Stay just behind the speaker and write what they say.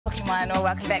One. Well,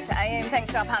 welcome back to AM.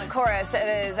 Thanks to our partner Chorus. It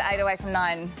is 8 away from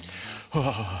 9.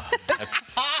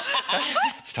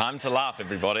 It's time to laugh,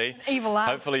 everybody. Evil laugh.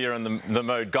 Hopefully you're in the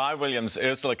mood. Guy Williams,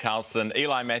 Ursula Carlson,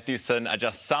 Eli Mathewson are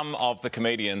just some of the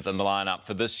comedians in the lineup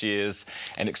for this year's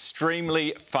an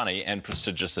extremely funny and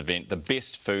prestigious event, the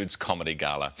Best Foods Comedy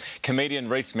Gala. Comedian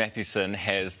Rhys Mathewson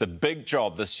has the big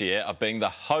job this year of being the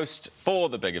host for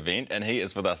the big event, and he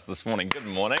is with us this morning. Good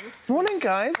morning. Morning,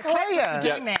 guys. How are you?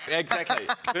 Yeah, exactly.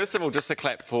 First of all, just a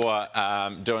clap for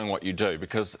doing what you do,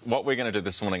 because what we're going to do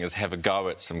this morning is have a go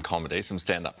at some comedy, some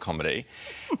stand-up comedy.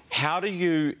 How do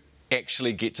you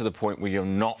actually get to the point where you're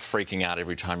not freaking out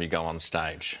every time you go on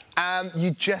stage?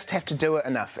 You just have to do it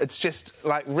enough. It's just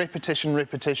like repetition.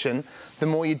 The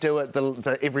more you do it,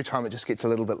 every time it just gets a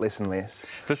little bit less and less.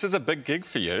 This is a big gig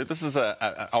for you. This is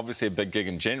obviously a big gig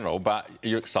in general, but are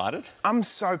you excited? I'm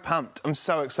so pumped. I'm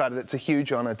so excited. It's a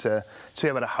huge honour to be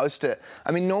able to host it.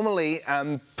 I mean, normally,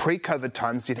 pre-COVID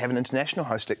times, you'd have an international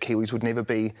host it. Kiwis would never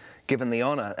be given the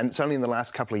honour. And it's only in the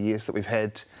last couple of years that we've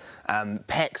had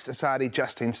Pax, Asadi,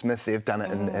 Justine Smith, they've done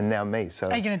it, and now me. So.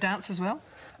 Are you going to dance as well?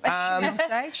 On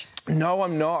stage? No,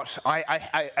 I'm not.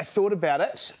 I thought about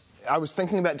it. I was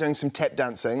thinking about doing some tap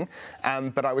dancing,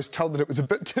 but I was told that it was a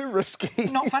bit too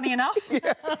risky. Not funny enough?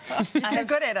 Yeah. I'm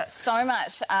good at it. So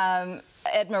much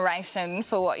admiration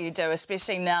for what you do,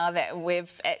 especially now that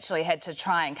we've actually had to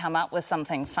try and come up with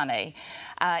something funny.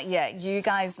 Yeah, you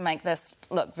guys make this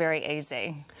look very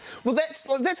easy. Well, that's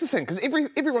the thing, because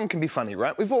everyone can be funny,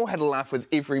 right? We've all had a laugh with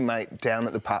every mate down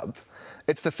at the pub.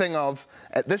 It's the thing of,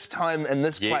 at this time, in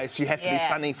this place, you have to be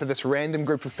funny for this random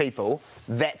group of people.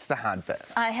 That's the hard bit.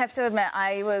 I have to admit,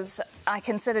 I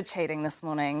considered cheating this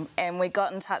morning, and we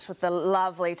got in touch with the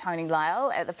lovely Tony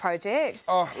Lyle at the project.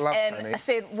 Oh, love and Tony. I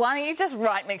said, why don't you just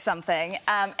write me something?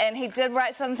 And he did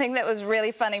write something that was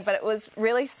really funny, but it was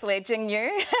really sledging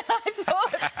you. I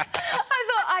thought,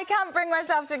 I can't bring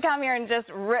myself to come here and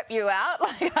just rip you out.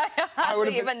 Like, I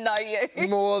hardly even know you.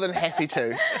 More than happy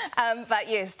to. But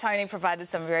yes, Tony provided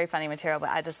some very funny material, but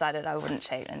I decided I wouldn't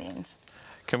cheat in the end.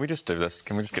 Can we just do this?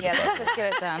 Can we just get this Yeah, over? let's just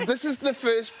get it done. This is the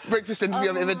first breakfast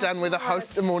interview I've ever done where the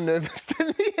hosts are more nervous than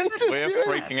the interview. We're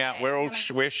freaking out.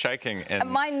 We're shaking. And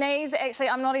my knees, actually,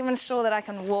 I'm not even sure that I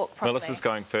can walk properly. Melissa's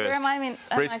going first. Where am I? Am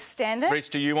I standing? Rhys,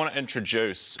 do you want to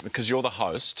introduce, because you're the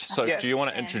host, so Yes. do you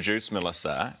want to introduce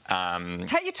Melissa?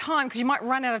 Take your time, because you might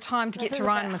run out of time to get to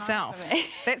Ryan myself.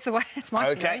 That's the way. That's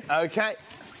my theory. Okay.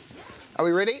 Are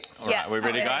we ready? All right, are we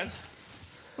ready, guys?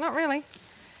 Not really.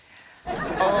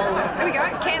 Oh, here we go.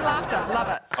 Canned laughter. Love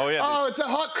it. Oh, yeah. Oh, it's a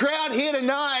hot crowd here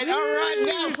tonight. All right,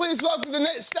 now please welcome to the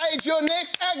next stage your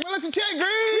next act, Melissa Chagrin.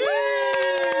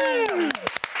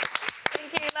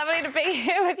 Thank you. Lovely to be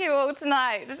here with you all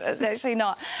tonight. It's actually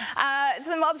not.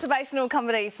 Some observational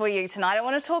comedy for you tonight. I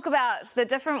want to talk about the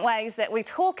different ways that we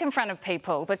talk in front of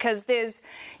people, because there's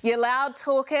your loud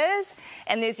talkers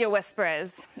and there's your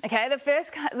whisperers. Okay, the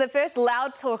first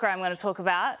loud talker I'm going to talk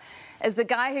about is the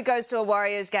guy who goes to a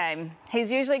Warriors game.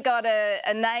 He's usually got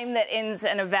a name that ends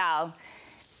in a vowel.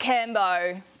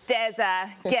 Cambo, Dazza,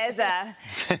 Gazza.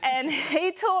 And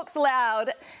he talks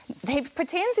loud. He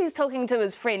pretends he's talking to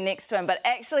his friend next to him, but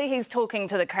actually he's talking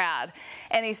to the crowd.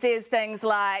 And he says things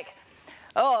like,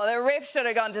 oh, the ref should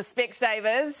have gone to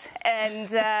Specsavers,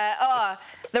 and oh,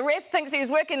 the ref thinks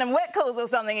he's working in Whitcoulls or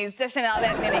something, he's dishing out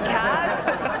that many cards.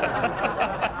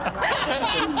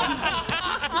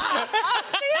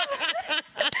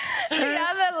 The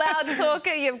other loud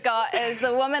talker you've got is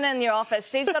the woman in your office.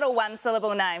 She's got a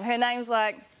one-syllable name. Her name's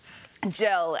like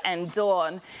Jill and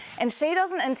Dawn, and she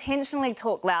doesn't intentionally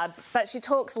talk loud, but she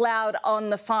talks loud on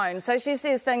the phone. So she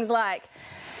says things like,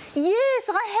 yes,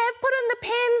 I have put in the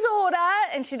pens order,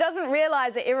 and she doesn't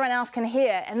realise that everyone else can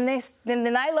hear. And then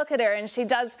they look at her and she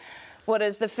does what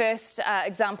is the first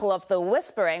example of the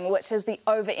whispering, which is the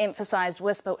overemphasised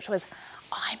whisper, which was,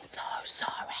 I'm so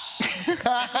sorry. She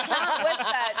can't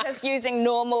whisper just using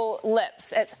normal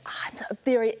lips. It's, I'm so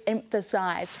very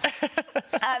emphasised.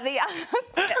 The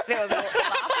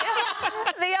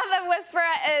other whisperer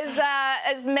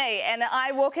is me, and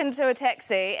I walk into a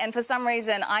taxi, and for some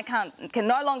reason I can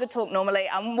no longer talk normally.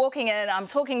 I'm walking in, I'm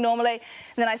talking normally,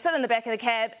 and then I sit in the back of the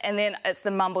cab, and then it's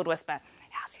the mumbled whisper.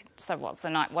 So what's the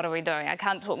night? What are we doing? I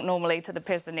can't talk normally to the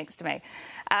person next to me.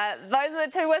 Those are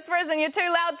the two whisperers and your two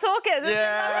loud talkers.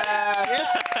 Yeah.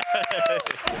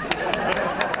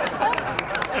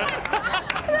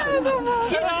 That was awful.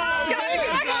 Go.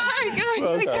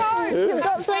 You've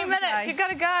got 3 minutes. You've got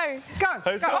to go.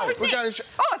 Go. Who's Go. going? Oh, it's next.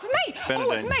 Oh, it's me.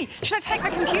 Oh, it's me. Should I take the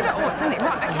computer? Oh, it's in there.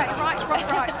 Right. Okay.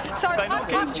 Right. So They not I've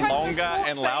get chosen a longer sports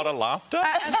and louder theme. laughter?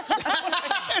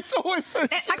 It's always so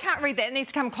I can't read that. It needs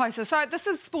to come closer. So this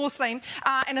is sports theme,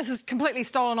 and this is completely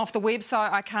stolen off the web, so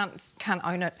I can't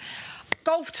own it.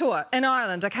 Golf tour in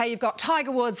Ireland. OK, you've got Tiger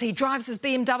Woods. He drives his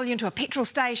BMW into a petrol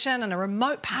station in a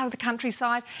remote part of the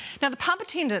countryside. Now, the pub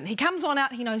attendant, he comes on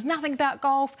out, he knows nothing about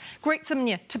golf, greets him in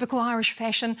your typical Irish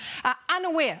fashion,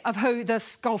 unaware of who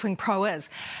this golfing pro is.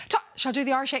 Shall I do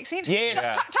the Irish accent? Yes.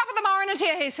 Yeah. Top of the morning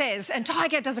here, he says. And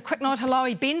Tiger does a quick nod hello.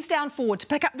 He bends down forward to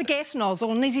pick up the gas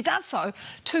nozzle, and as he does so,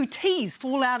 2 teas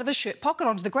fall out of his shirt pocket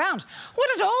onto the ground.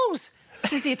 What are those?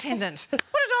 Says the attendant. What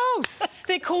are those?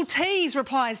 They're called teas,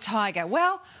 replies Tiger.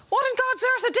 Well, what in God's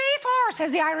earth are they for?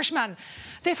 Says the Irishman.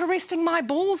 They're for resting my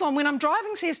balls on when I'm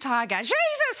driving, says Tiger. Jesus,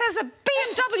 says a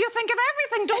BMW think of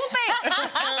everything, don't they?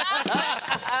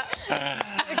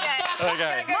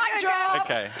 Okay. My job.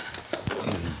 Okay.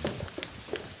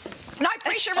 No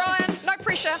pressure, Ryan. No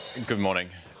pressure. Good morning.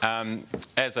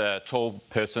 As a tall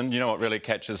person, you know what really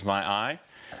catches my eye?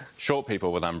 Short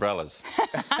people with umbrellas.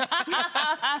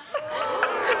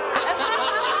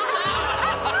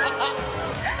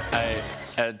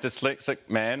 A dyslexic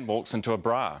man walks into a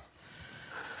bra.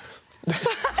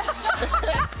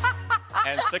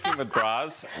 And sticking with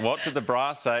bras, what did the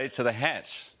bra say to the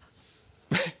hat?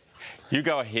 You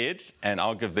go ahead and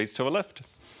I'll give these two a lift.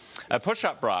 A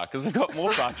push-up bra, because we've got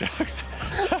more bra jokes.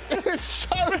 It's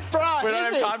so bright. We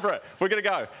don't have time for it. We're going to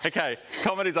go. OK,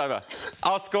 comedy's over.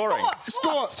 Oh, scoring.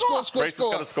 Score. Rhys has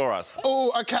got to score us.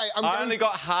 Oh, OK. I only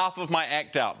got half of my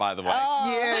act out, by the way.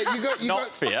 Yeah, you got Not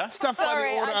fair. Stuff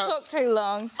Sorry, by the order. I took too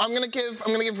long. I'm gonna give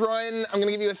Ryan. I'm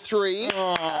gonna give you a 3.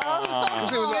 Because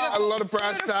there was a lot of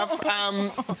bra stuff.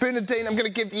 Bernadine, I'm gonna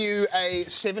give you a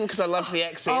 7 because I love the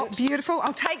accent. Oh, beautiful.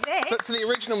 I'll take that. But for the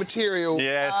original material,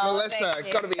 Yes. Melissa, thank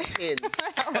you. got to be a 10.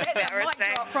 That's a mic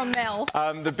drop from Mel.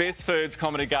 The Best Foods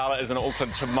Comedy Gala is in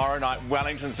Auckland tomorrow night,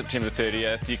 Wellington, September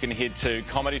 30th. You can head to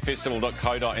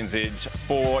comedyfestival.co.nz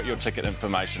for your ticket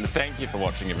information. Thank you for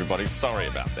watching, everybody. Sorry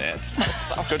about that. So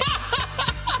sorry. Good.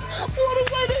 What a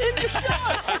way to end the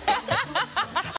show!